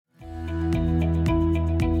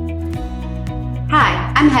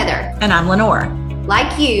I'm Heather. And I'm Lenore.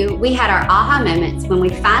 Like you, we had our aha moments when we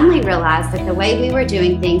finally realized that the way we were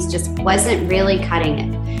doing things just wasn't really cutting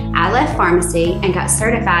it. I left pharmacy and got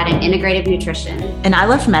certified in integrative nutrition. And I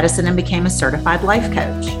left medicine and became a certified life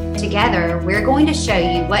coach. Together, we're going to show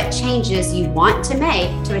you what changes you want to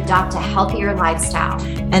make to adopt a healthier lifestyle.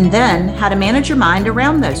 And then how to manage your mind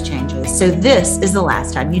around those changes. So this is the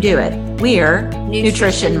last time you do it. We're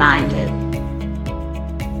nutrition minded.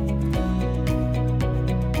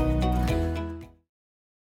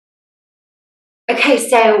 Okay,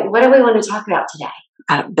 so what do we want to talk about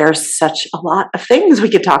today? There's such a lot of things we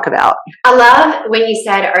could talk about. I love when you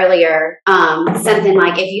said earlier something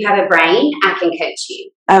like, if you have a brain, I can coach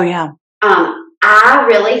you. Oh, yeah. I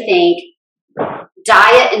really think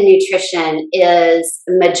diet and nutrition is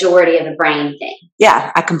the majority of a brain thing.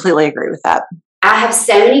 Yeah, I completely agree with that. I have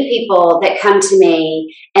so many people that come to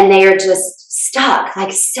me and they are just stuck,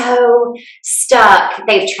 like so stuck.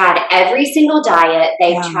 They've tried every single diet.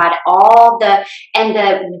 They've tried all the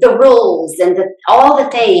rules and all the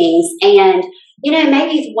things. And,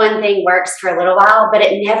 maybe one thing works for a little while, but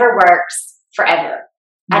it never works forever.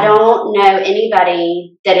 Mm-hmm. I don't know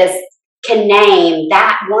anybody that can name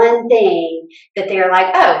that one thing that they're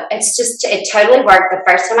like, oh, it totally worked the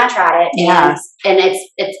first time I tried it. And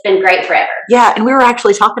it's been great forever. Yeah. And we were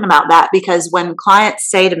actually talking about that because when clients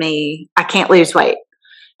say to me, I can't lose weight.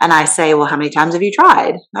 And I say, well, how many times have you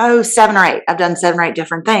tried? Oh, 7 or 8. I've done 7 or 8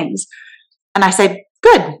 different things. And I say,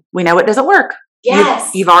 good. We know it doesn't work.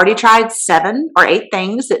 Yes. You've already tried 7 or 8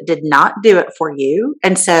 things that did not do it for you.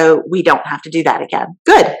 And so we don't have to do that again.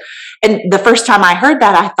 Good. And the first time I heard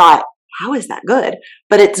that, I thought, how is that good?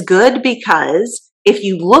 But it's good because if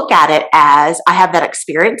you look at it as I have that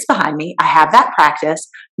experience behind me, I have that practice,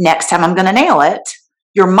 next time I'm going to nail it,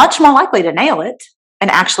 you're much more likely to nail it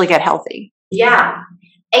and actually get healthy. Yeah.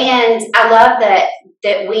 And I love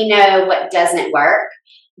that we know what doesn't work.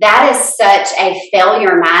 That is such a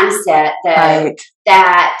failure mindset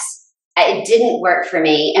that it didn't work for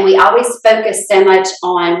me. And we always focus so much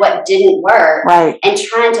on what didn't work and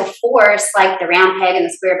trying to force like the round peg in the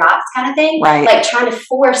square box kind of thing. Right. Like trying to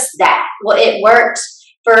force that. Well, it worked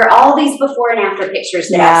for all these before and after pictures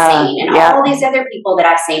that I've seen and all these other people that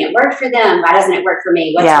I've seen. It worked for them. Why doesn't it work for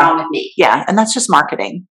me? What's wrong with me? Yeah. And that's just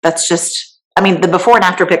marketing. That's just, the before and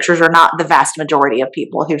after pictures are not the vast majority of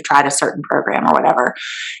people who've tried a certain program or whatever.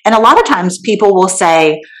 And a lot of times people will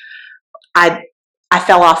say, I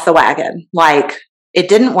fell off the wagon. Like it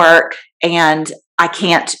didn't work and I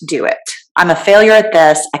can't do it. I'm a failure at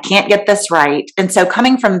this. I can't get this right. And so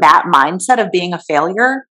coming from that mindset of being a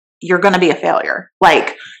failure, you're going to be a failure.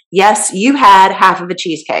 Like, yes, you had half of a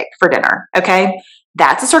cheesecake for dinner. Okay.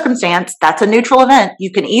 That's a circumstance. That's a neutral event.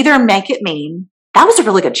 You can either make it mean that was a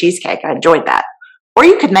really good cheesecake. I enjoyed that. Or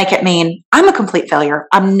you could make it mean I'm a complete failure.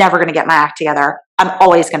 I'm never going to get my act together. I'm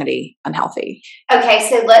always going to be unhealthy. Okay,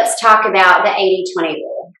 so let's talk about the 80-20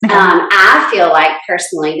 rule. Okay. I feel like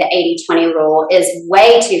personally the 80-20 rule is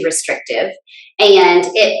way too restrictive and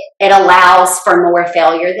it allows for more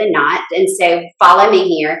failure than not. And so follow me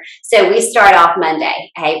here. So we start off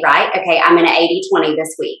Monday. Hey, right? Okay, I'm in an 80-20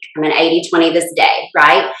 this week. I'm in 80-20 this day,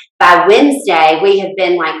 right? By Wednesday, we have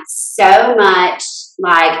been like so much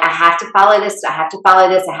like, I have to follow this, I have to follow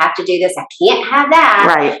this, I have to do this, I can't have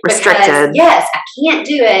that. Right, restricted. Yes, I can't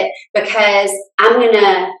do it because I'm going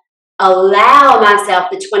to allow myself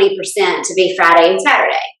the 20% to be Friday and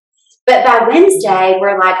Saturday. But by Wednesday,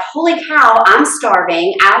 we're like, holy cow, I'm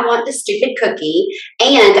starving. I want the stupid cookie.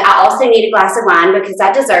 And I also need a glass of wine because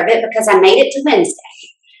I deserve it because I made it to Wednesday.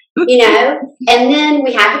 And then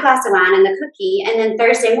we have the glass of wine and the cookie. And then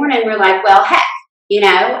Thursday morning, we're like, well, heck.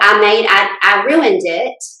 I ruined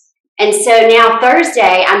it. And so now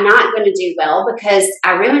Thursday, I'm not going to do well because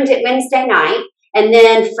I ruined it Wednesday night. And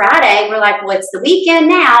then Friday, we're like, well, it's the weekend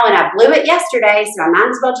now and I blew it yesterday, so I might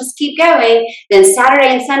as well just keep going. Then Saturday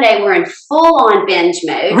and Sunday, we're in full-on binge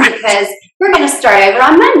mode because we're going to start over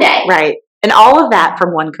on Monday. Right. And all of that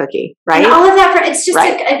from one cookie, right? And all of that it's just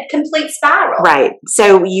a complete spiral. Right.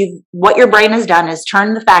 So what your brain has done is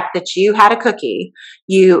turn the fact that you had a cookie,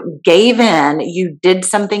 you gave in, you did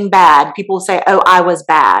something bad. People say, oh, I was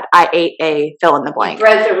bad. I ate a fill in the blank. You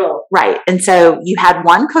broke the rule. Right. And so you had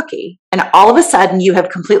one cookie and all of a sudden you have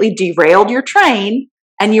completely derailed your train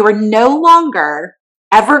and you are no longer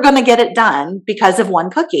ever going to get it done because of one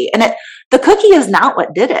cookie. And the cookie is not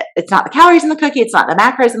what did it. It's not the calories in the cookie. It's not the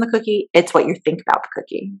macros in the cookie. It's what you think about the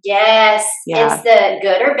cookie. Yes. Yeah. It's the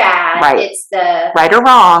good or bad. Right. It's the right or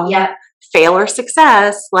wrong. Yep. Fail or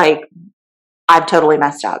success. Like I've totally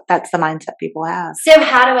messed up. That's the mindset people have. So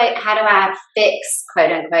how do I fix,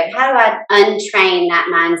 quote unquote, how do I untrain that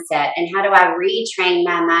mindset, and how do I retrain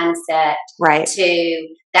my mindset Right. to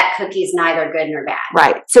that cookie's neither good nor bad?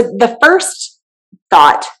 Right. So the first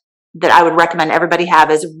thought that I would recommend everybody have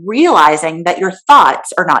is realizing that your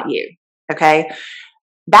thoughts are not you. Okay.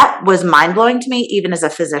 That was mind blowing to me, even as a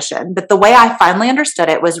physician. But the way I finally understood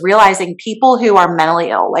it was realizing people who are mentally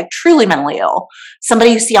ill, like truly mentally ill,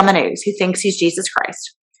 somebody you see on the news who thinks he's Jesus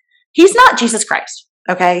Christ. He's not Jesus Christ.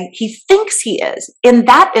 Okay. He thinks he is. In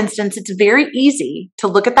that instance, it's very easy to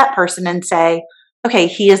look at that person and say, okay,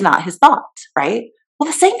 he is not his thoughts, right? Well,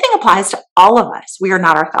 the same thing applies to all of us. We are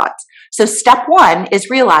not our thoughts. So step one is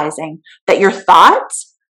realizing that your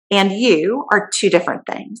thoughts and you are two different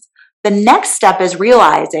things. The next step is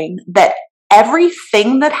realizing that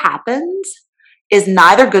everything that happens is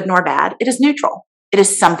neither good nor bad. It is neutral. It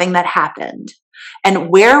is something that happened. And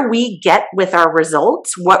where we get with our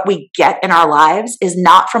results, what we get in our lives is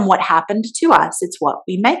not from what happened to us. It's what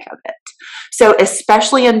we make of it. So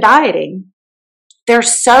especially in dieting,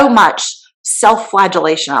 there's so much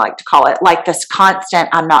self-flagellation, I like to call it, like this constant,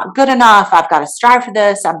 I'm not good enough, I've got to strive for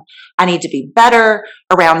this, I need to be better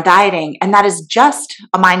around dieting. And that is just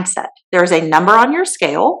a mindset. There's a number on your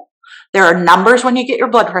scale. There are numbers when you get your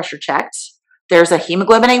blood pressure checked. There's a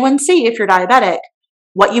hemoglobin A1C if you're diabetic.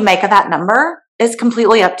 What you make of that number is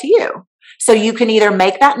completely up to you. So you can either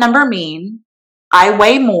make that number mean, I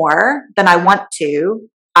weigh more than I want to,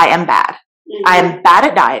 I am bad. Mm-hmm. I am bad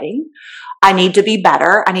at dieting. I need to be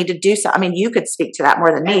better. I need to do so. I mean, you could speak to that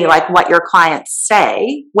more than me, like what your clients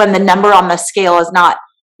say when the number on the scale is not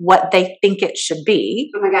what they think it should be.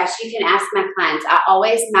 Oh my gosh, you can ask my clients.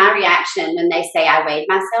 My reaction when they say I weighed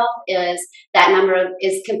myself is that number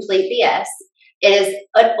is complete BS.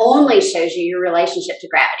 It only shows you your relationship to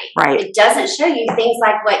gravity. Right. It doesn't show you things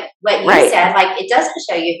like what you right. said. Like, it doesn't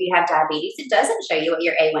show you if you have diabetes. It doesn't show you what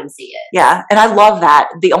your A1C is. Yeah. And I love that.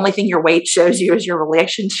 The only thing your weight shows you is your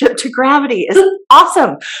relationship to gravity is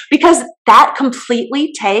awesome, because that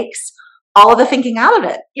completely takes all of the thinking out of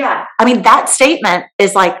it. Yeah. I mean, that statement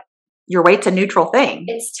is like, your weight's a neutral thing.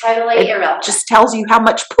 It's totally irrelevant. Just tells you how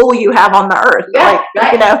much pull you have on the earth. Yeah,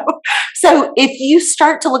 like, right. So if you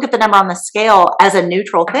start to look at the number on the scale as a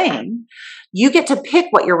neutral thing, you get to pick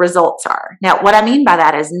what your results are. Now, what I mean by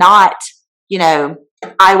that is not,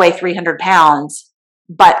 I weigh 300 pounds,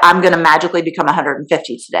 but I'm going to magically become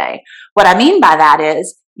 150 today. What I mean by that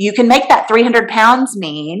is you can make that 300 pounds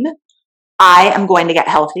mean I am going to get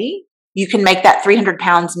healthy. You can make that 300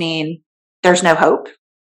 pounds mean there's no hope.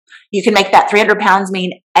 You can make that 300 pounds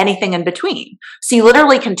mean anything in between. So you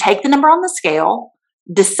literally can take the number on the scale,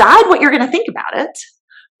 decide what you're going to think about it,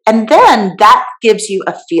 and then that gives you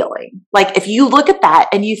a feeling. Like if you look at that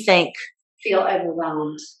and you think, feel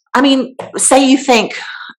overwhelmed. I mean, say you think,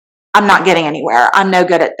 I'm not getting anywhere, I'm no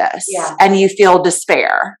good at this, and you feel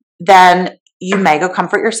despair, then you may go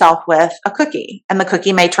comfort yourself with a cookie, and the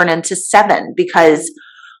cookie may turn into 7, because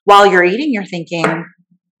while you're eating, you're thinking,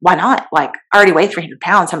 why not? Like, I already weigh 300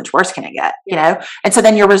 pounds. How much worse can it get? And so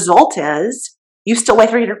then your result is you still weigh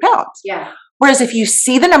 300 pounds. Yeah. Whereas if you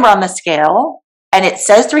see the number on the scale and it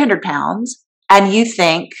says 300 pounds and you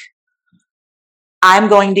think, I'm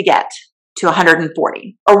going to get to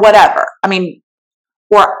 140 or whatever. I mean,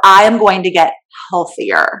 or I am going to get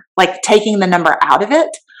healthier, like taking the number out of it.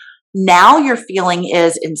 Now your feeling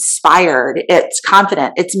is inspired, it's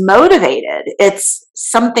confident, it's motivated, it's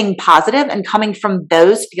something positive, and coming from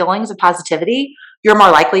those feelings of positivity, you're more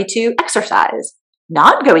likely to exercise,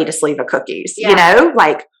 not go eat a sleeve of cookies,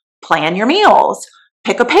 like plan your meals,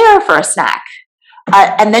 pick a pear for a snack.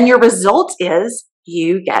 And then your result is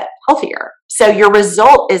you get healthier. So your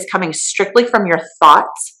result is coming strictly from your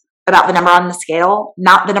thoughts about the number on the scale,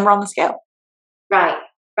 not the number on the scale. Right.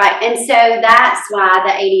 Right. And so that's why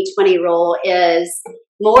the 80-20 rule is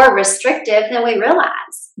more restrictive than we realize.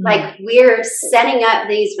 Mm-hmm. Like we're setting up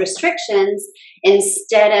these restrictions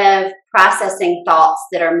instead of processing thoughts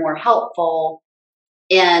that are more helpful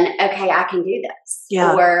in, okay, I can do this.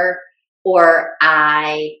 Yeah. Or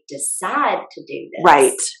I decide to do this.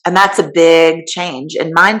 Right. And that's a big change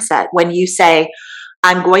in mindset when you say,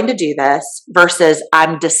 I'm going to do this versus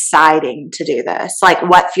I'm deciding to do this. Like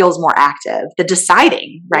what feels more active? The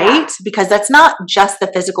deciding, right? Yeah. Because that's not just the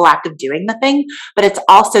physical act of doing the thing, but it's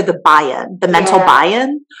also the buy-in, the mental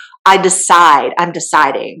buy-in. I'm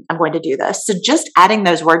deciding I'm going to do this. So just adding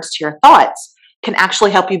those words to your thoughts can actually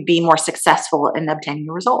help you be more successful in obtaining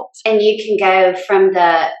your results. And you can go from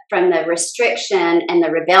the restriction and the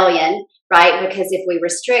rebellion, right? Because if we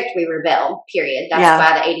restrict, we rebel, period. That's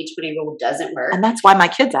why the 80-20 rule doesn't work. And that's why my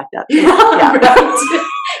kids act up. Right.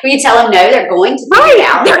 Will you tell them no? They're going to figure it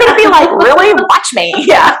out. They're going to be like, really? Watch me.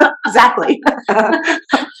 Yeah, exactly.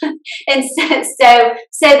 And so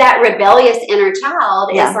that rebellious inner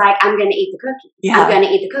child is like, I'm going to eat the cookie. Yeah. I'm going to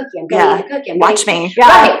eat the cookie. I'm going to eat the cookie. Watch me. Yeah.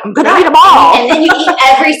 Right. I'm going to eat them all. And then you eat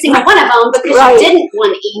every single one of them because you didn't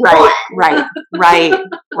want to eat one.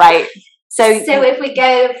 Right. So if we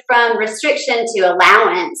go from restriction to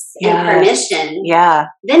allowance and permission,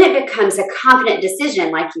 then it becomes a confident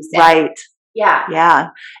decision, like you said. Right. Yeah.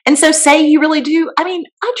 And so say you really do, I mean,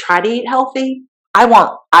 I try to eat healthy. I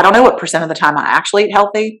don't know what percent of the time I actually eat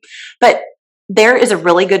healthy, but there is a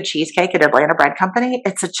really good cheesecake at Atlanta Bread Company.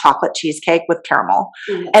 It's a chocolate cheesecake with caramel.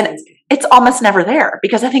 And it's almost never there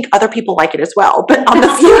because I think other people like it as well. But on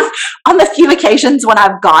the few occasions when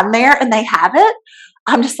I've gone there and they have it,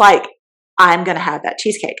 I'm just like, I'm going to have that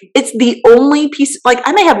cheesecake. It's the only piece, like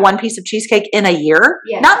I may have one piece of cheesecake in a year,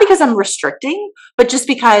 not because I'm restricting, but just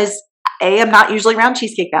because A, I'm not usually around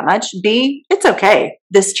cheesecake that much. B, it's okay.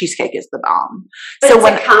 This cheesecake is the bomb. But so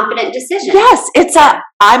it's a confident decision. Yes,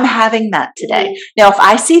 I'm having that today. Mm-hmm. Now, if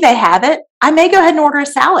I see they have it, I may go ahead and order a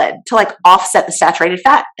salad to like offset the saturated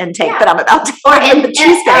fat intake that I'm about to or the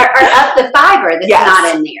cheesecake. Or up the fiber that's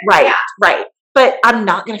not in there. Right. But I'm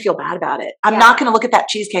not going to feel bad about it. I'm not going to look at that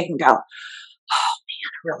cheesecake and go, oh man,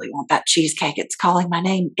 I really want that cheesecake. It's calling my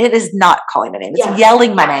name. It is not calling my name. It's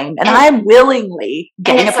yelling my name. And I am willingly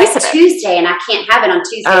getting a piece of it. Tuesday and I can't have it on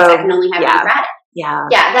Tuesdays. I can only have it on Friday. Yeah,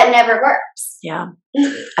 that never works. Yeah.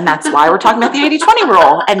 And that's why we're talking about the 80-20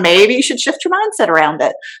 rule. And maybe you should shift your mindset around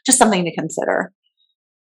it. Just something to consider.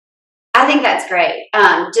 I think that's great.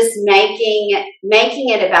 Just making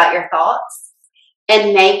it about your thoughts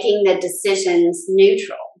and making the decisions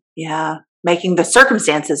neutral. Yeah. Making the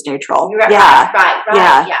circumstances neutral. Right. Yeah.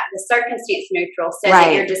 The circumstance neutral so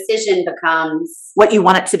that your decision becomes what you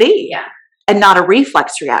want it to be. Yeah. And not a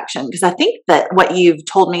reflex reaction. Because I think that what you've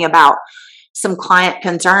told me about some client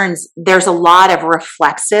concerns, there's a lot of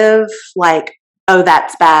reflexive, like, oh,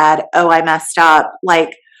 that's bad. Oh, I messed up.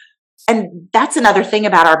 Like, and that's another thing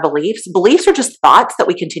about our beliefs. Beliefs are just thoughts that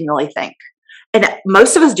we continually think. And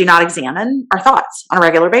most of us do not examine our thoughts on a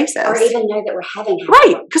regular basis. Or even know that we're having them.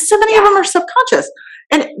 Right, because so many of them are subconscious.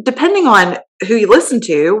 And depending on who you listen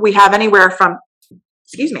to, we have anywhere from,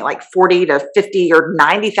 like 40 to 50 or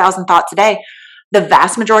 90,000 thoughts a day. The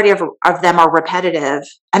vast majority of them are repetitive,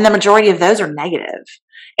 and the majority of those are negative.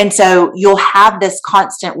 And so you'll have this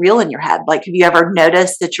constant reel in your head. Like, have you ever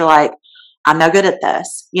noticed that you're like, I'm no good at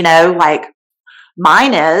this? You know, like,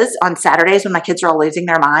 mine is on Saturdays when my kids are all losing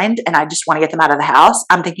their mind and I just want to get them out of the house.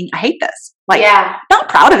 I'm thinking, I hate this. Like, not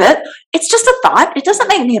proud of it. It's just a thought. It doesn't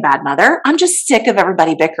make me a bad mother. I'm just sick of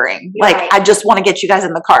everybody bickering. Like, I just want to get you guys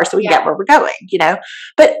in the car so we can get where we're going, you know?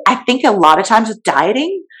 But I think a lot of times with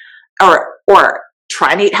dieting or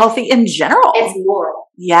trying to eat healthy in general, it's moral.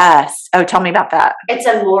 Yes. Oh, tell me about that. It's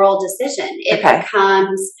a moral decision. It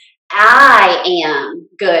becomes, I am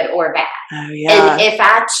good or bad. Oh, yeah. And if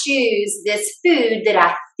I choose this food that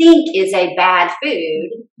I think is a bad food,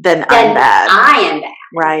 then I'm bad. I am bad.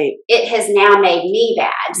 Right. It has now made me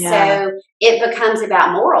bad. Yeah. So it becomes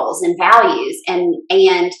about morals and values. And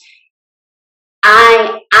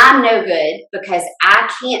I'm no good because I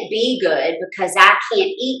can't be good because I can't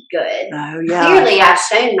eat good. Oh, yeah. Clearly, I've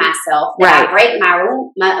shown myself that I break my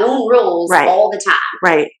own rules all the time.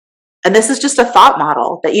 Right. And this is just a thought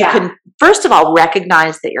model that you can, first of all,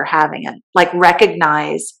 recognize that you're having it. Like,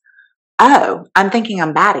 recognize, oh, I'm thinking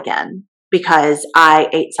I'm bad again because I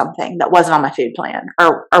ate something that wasn't on my food plan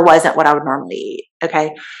or wasn't what I would normally eat.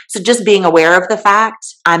 Okay. So just being aware of the fact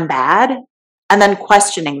I'm bad and then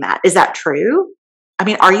questioning that. Is that true? I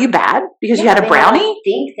mean, are you bad because you had a brownie? I don't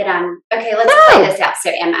think that I'm okay. Let's play this out. So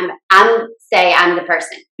I'm the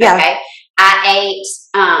person. Yeah. Okay. I ate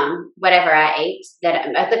whatever I ate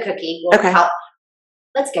the cookie.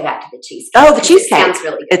 Let's go back to the cheesecake. Oh, the cheesecake. It sounds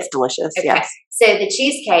really good. It's delicious. Okay. Yes. So the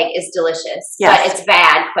cheesecake is delicious, but it's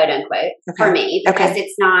bad, quote unquote, for me because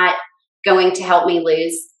it's not going to help me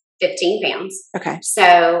lose 15 pounds. Okay.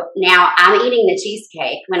 So now I'm eating the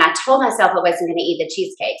cheesecake when I told myself I wasn't going to eat the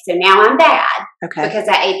cheesecake. So now I'm bad because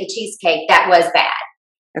I ate the cheesecake that was bad.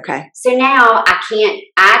 Okay. So now I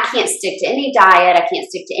can't stick to any diet. I can't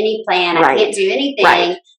stick to any plan. I can't do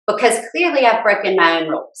anything because clearly I've broken my own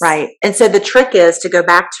rules. Right. And so the trick is to go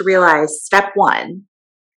back to realize step one,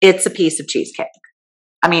 it's a piece of cheesecake.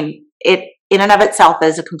 I mean, it in and of itself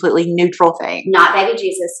is a completely neutral thing. Not baby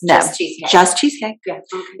Jesus, just cheesecake. Just cheesecake. Yeah.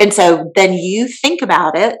 Okay. And so then you think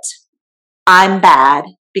about it, I'm bad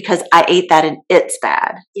because I ate that and it's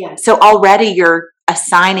bad. Yeah. So already you're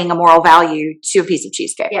assigning a moral value to a piece of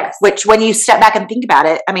cheesecake. Yes. Which when you step back and think about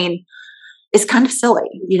it, I mean, it's kind of silly,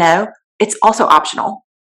 you know? It's also optional.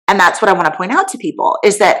 And that's what I want to point out to people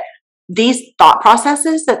is that these thought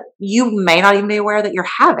processes that you may not even be aware that you're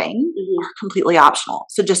having are completely optional.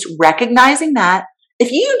 So just recognizing that,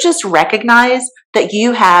 if you just recognize that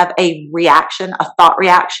you have a reaction, a thought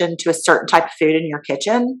reaction to a certain type of food in your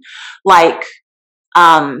kitchen, like,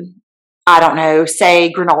 I don't know,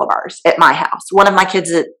 say granola bars at my house. One of my kids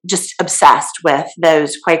is just obsessed with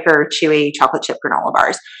those Quaker chewy chocolate chip granola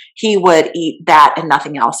bars. He would eat that and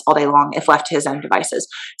nothing else all day long if left to his own devices.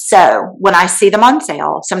 So when I see them on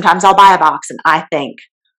sale, sometimes I'll buy a box and I think,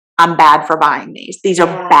 I'm bad for buying these. These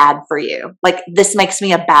are bad for you. Like, this makes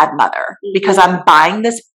me a bad mother because I'm buying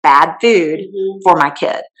this bad food for my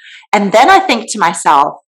kid. And then I think to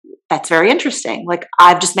myself, that's very interesting. Like,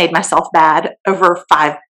 I've just made myself bad over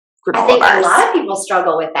 5 granola I think bars. a lot of people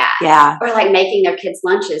struggle with that. Yeah. Or like making their kids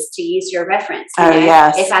lunches, to use your reference.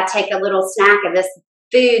 Yes. If I take a little snack of this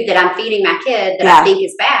food that I'm feeding my kid that I think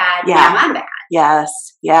is bad, now I'm bad. Yes.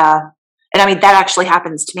 Yeah. And I mean, that actually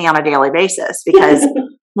happens to me on a daily basis because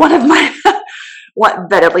one of my,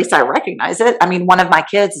 but at least I recognize it. I mean, one of my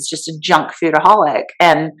kids is just a junk foodaholic,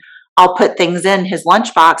 and I'll put things in his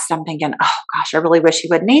lunchbox and I'm thinking, oh gosh, I really wish he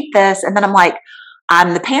wouldn't eat this. And then I'm like,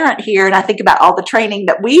 I'm the parent here, and I think about all the training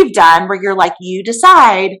that we've done where you're like, you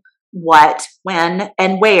decide what, when,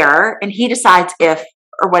 and where, and he decides if,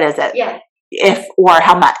 or what is it? Yeah. If or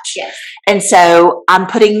how much. Yes. And so I'm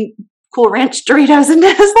putting Cool Ranch Doritos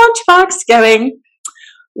into his lunchbox going,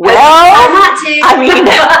 well, I'm not too. I mean,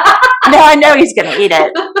 no, I know he's going to eat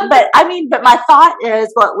it. But my thought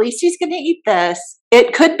is, well, at least he's going to eat this.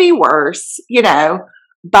 It could be worse,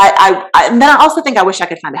 but and then I also think I wish I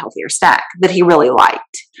could find a healthier snack that he really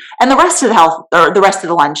liked. And the rest of the rest of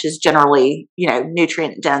the lunch is generally,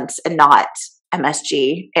 nutrient dense and not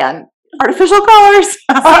MSG and artificial colors.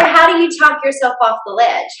 So how do you talk yourself off the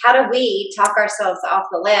ledge? How do we talk ourselves off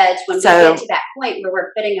the ledge when we get to that point where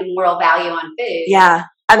we're putting a moral value on food? Yeah.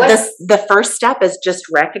 And the first step is just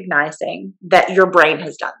recognizing that your brain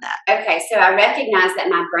has done that. Okay. So I recognize that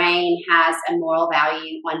my brain has a moral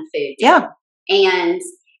value on food. Yeah. And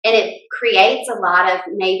it creates a lot of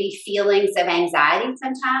maybe feelings of anxiety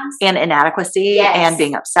sometimes. And inadequacy and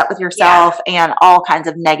being upset with yourself and all kinds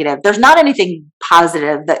of negative. There's not anything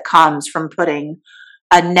positive that comes from putting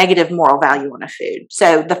a negative moral value on a food.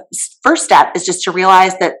 So the first step is just to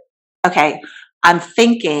realize that, okay, I'm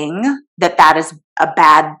thinking that is a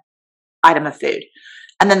bad item of food.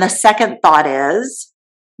 And then the second thought is,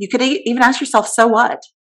 you could even ask yourself, so what?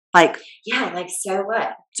 So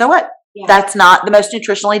what? So what? Yeah. That's not the most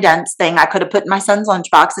nutritionally dense thing I could have put in my son's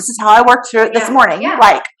lunchbox. This is how I worked through it this morning.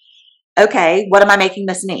 Yeah. Okay, what am I making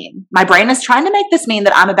this mean? My brain is trying to make this mean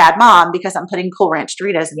that I'm a bad mom because I'm putting Cool Ranch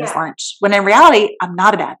Doritos in his lunch. When in reality, I'm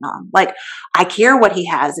not a bad mom. I care what he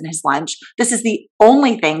has in his lunch. This is the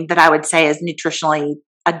only thing that I would say is nutritionally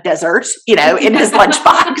a dessert, in his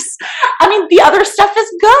lunchbox. I mean, the other stuff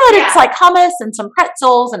is good. Yeah. It's like hummus and some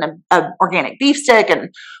pretzels and a organic beef stick and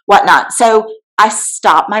whatnot. So I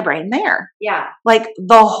stop my brain there. Yeah.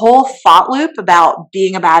 The whole thought loop about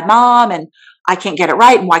being a bad mom and I can't get it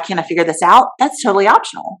right and why can't I figure this out? That's totally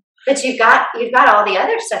optional. But you've got all the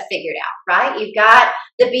other stuff figured out, right? You've got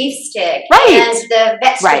the beef stick and the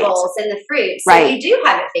vegetables and the fruits. So you do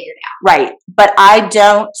have it figured out. Right. But I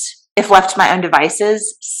don't, if left to my own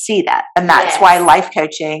devices, see that. And that's why life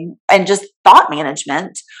coaching and just thought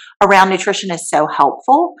management around nutrition is so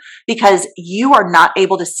helpful, because you are not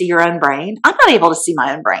able to see your own brain. I'm not able to see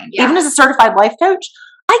my own brain. Yeah. Even as a certified life coach,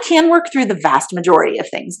 I can work through the vast majority of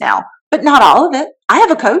things now, but not all of it. I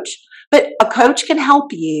have a coach, but a coach can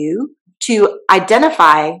help you to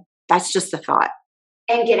identify that's just a thought.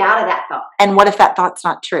 And get out of that thought. And what if that thought's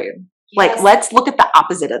not true? Yes. Let's look at the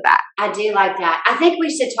opposite of that. I do like that. I think we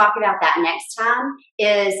should talk about that next time,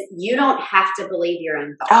 is you don't have to believe your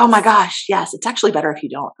own thoughts. Oh my gosh. Yes. It's actually better if you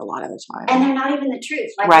don't a lot of the time. And they're not even the truth.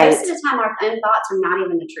 Most of the time our own thoughts are not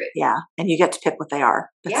even the truth. Yeah. And you get to pick what they are.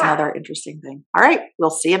 That's another interesting thing. All right. We'll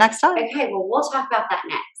see you next time. Okay. Well, we'll talk about that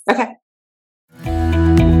next. Okay.